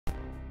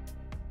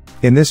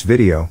In this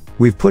video,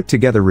 we've put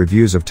together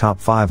reviews of top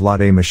 5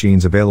 latte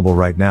machines available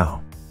right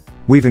now.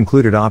 We've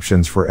included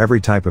options for every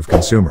type of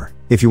consumer.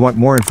 If you want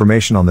more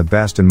information on the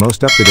best and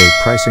most up-to-date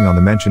pricing on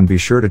the mention, be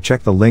sure to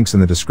check the links in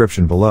the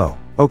description below.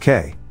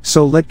 Okay,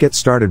 so let's get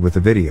started with the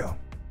video.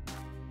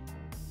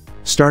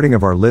 Starting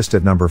of our list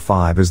at number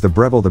 5 is the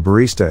Breville the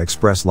Barista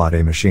Express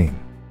Latte Machine.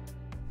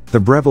 The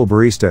Breville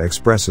Barista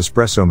Express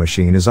Espresso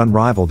machine is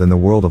unrivaled in the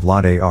world of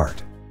latte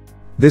art.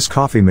 This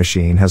coffee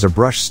machine has a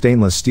brushed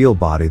stainless steel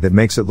body that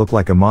makes it look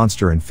like a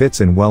monster and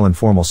fits in well in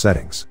formal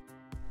settings.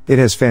 It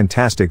has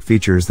fantastic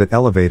features that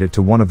elevate it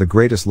to one of the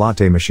greatest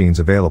latte machines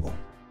available.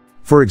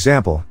 For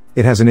example,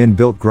 it has an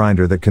inbuilt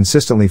grinder that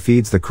consistently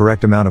feeds the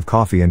correct amount of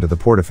coffee into the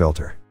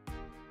portafilter.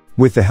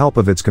 With the help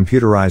of its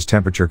computerized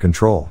temperature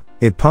control,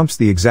 it pumps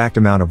the exact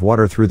amount of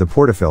water through the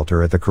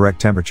portafilter at the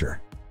correct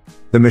temperature.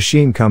 The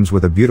machine comes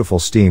with a beautiful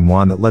steam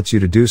wand that lets you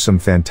to do some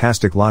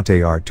fantastic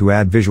latte art to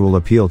add visual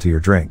appeal to your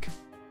drink.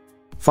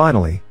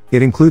 Finally,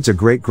 it includes a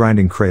great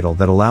grinding cradle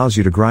that allows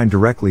you to grind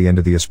directly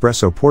into the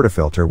espresso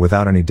portafilter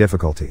without any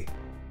difficulty.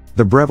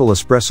 The Breville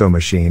espresso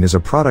machine is a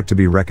product to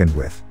be reckoned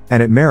with,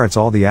 and it merits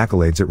all the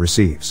accolades it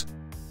receives.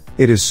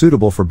 It is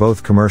suitable for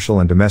both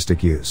commercial and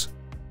domestic use.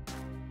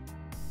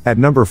 At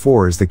number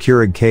 4 is the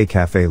Keurig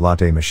K-Café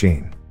latte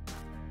machine.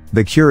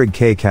 The Keurig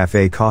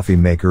K-Café coffee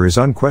maker is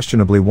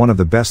unquestionably one of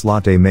the best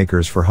latte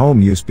makers for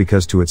home use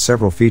because to its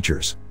several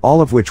features,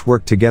 all of which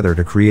work together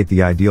to create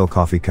the ideal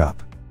coffee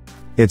cup.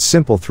 Its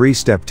simple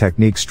 3-step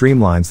technique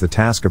streamlines the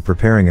task of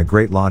preparing a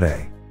great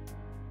latte.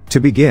 To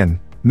begin,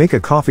 make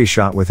a coffee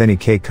shot with any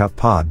K-cup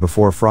pod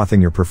before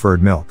frothing your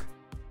preferred milk.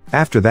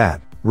 After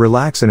that,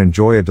 relax and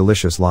enjoy a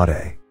delicious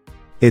latte.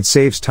 It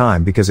saves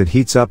time because it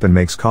heats up and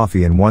makes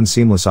coffee in one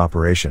seamless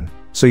operation,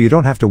 so you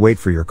don't have to wait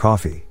for your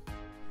coffee.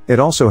 It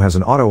also has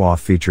an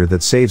auto-off feature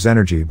that saves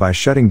energy by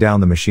shutting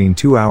down the machine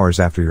 2 hours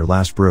after your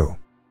last brew.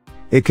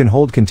 It can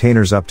hold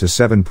containers up to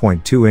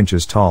 7.2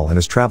 inches tall and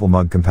is travel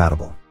mug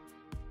compatible.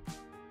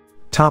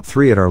 Top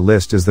 3 at our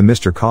list is the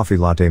Mr. Coffee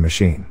latte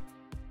machine.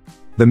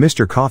 The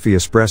Mr. Coffee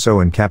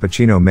espresso and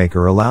cappuccino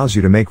maker allows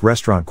you to make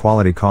restaurant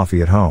quality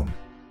coffee at home.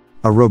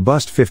 A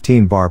robust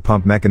 15-bar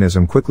pump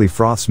mechanism quickly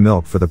froths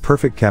milk for the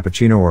perfect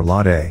cappuccino or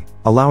latte,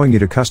 allowing you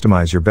to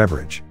customize your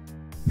beverage.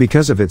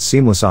 Because of its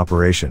seamless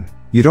operation,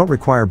 you don't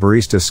require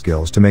barista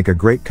skills to make a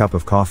great cup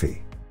of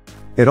coffee.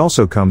 It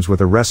also comes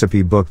with a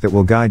recipe book that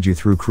will guide you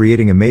through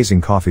creating amazing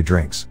coffee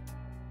drinks.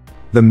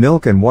 The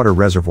milk and water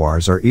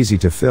reservoirs are easy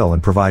to fill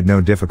and provide no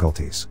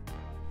difficulties.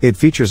 It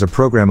features a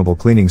programmable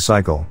cleaning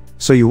cycle,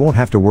 so you won't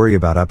have to worry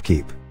about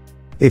upkeep.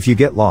 If you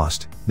get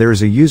lost, there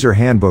is a user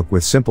handbook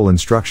with simple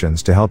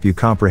instructions to help you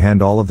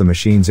comprehend all of the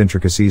machine's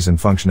intricacies and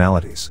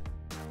functionalities.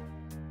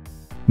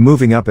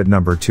 Moving up at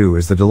number 2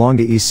 is the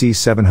DeLonghi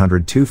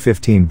EC700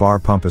 215-bar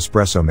pump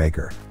espresso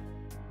maker.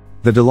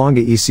 The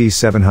DeLonghi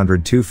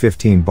EC700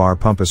 215-bar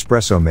pump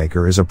espresso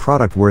maker is a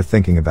product worth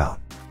thinking about.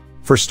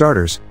 For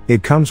starters,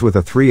 it comes with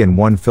a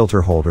 3-in-1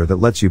 filter holder that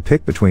lets you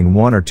pick between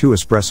 1 or 2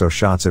 espresso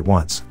shots at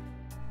once.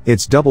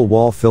 Its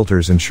double-wall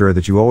filters ensure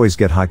that you always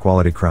get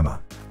high-quality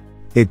crema.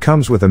 It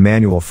comes with a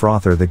manual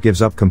frother that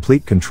gives up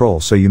complete control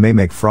so you may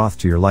make froth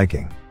to your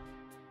liking.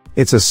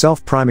 It's a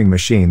self-priming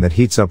machine that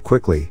heats up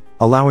quickly,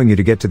 allowing you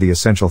to get to the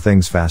essential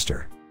things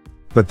faster.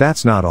 But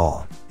that's not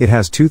all. It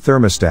has 2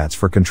 thermostats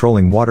for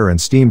controlling water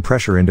and steam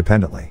pressure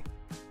independently.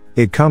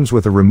 It comes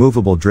with a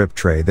removable drip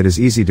tray that is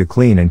easy to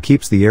clean and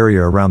keeps the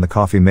area around the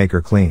coffee maker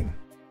clean.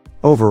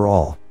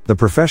 Overall, the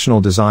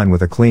professional design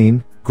with a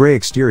clean, gray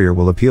exterior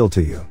will appeal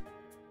to you.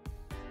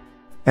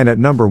 And at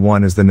number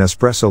 1 is the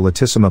Nespresso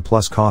Lattissima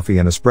Plus Coffee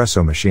and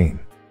Espresso Machine.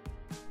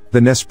 The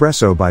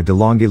Nespresso by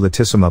DeLonghi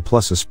Lattissima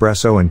Plus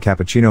Espresso and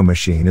Cappuccino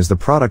Machine is the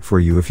product for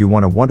you if you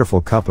want a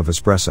wonderful cup of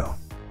espresso.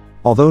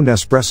 Although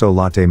Nespresso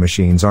latte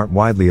machines aren't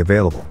widely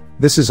available,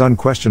 this is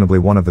unquestionably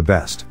one of the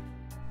best.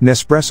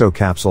 Nespresso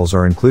capsules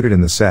are included in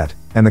the set,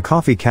 and the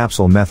coffee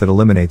capsule method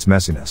eliminates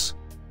messiness.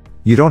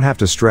 You don't have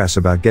to stress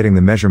about getting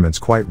the measurements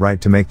quite right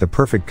to make the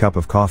perfect cup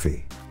of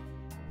coffee.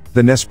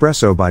 The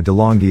Nespresso by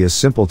DeLonghi is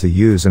simple to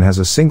use and has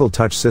a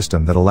single-touch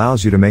system that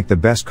allows you to make the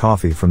best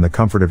coffee from the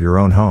comfort of your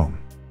own home.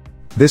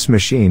 This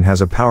machine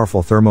has a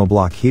powerful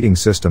thermoblock heating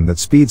system that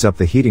speeds up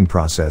the heating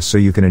process so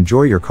you can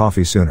enjoy your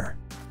coffee sooner.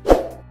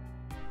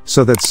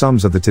 So that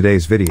sums up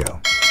today's video.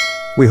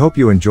 We hope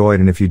you enjoyed,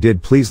 and if you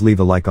did, please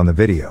leave a like on the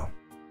video.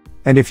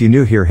 And if you're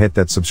new here, hit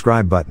that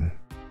subscribe button.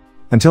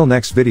 Until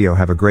next video,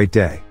 have a great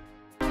day.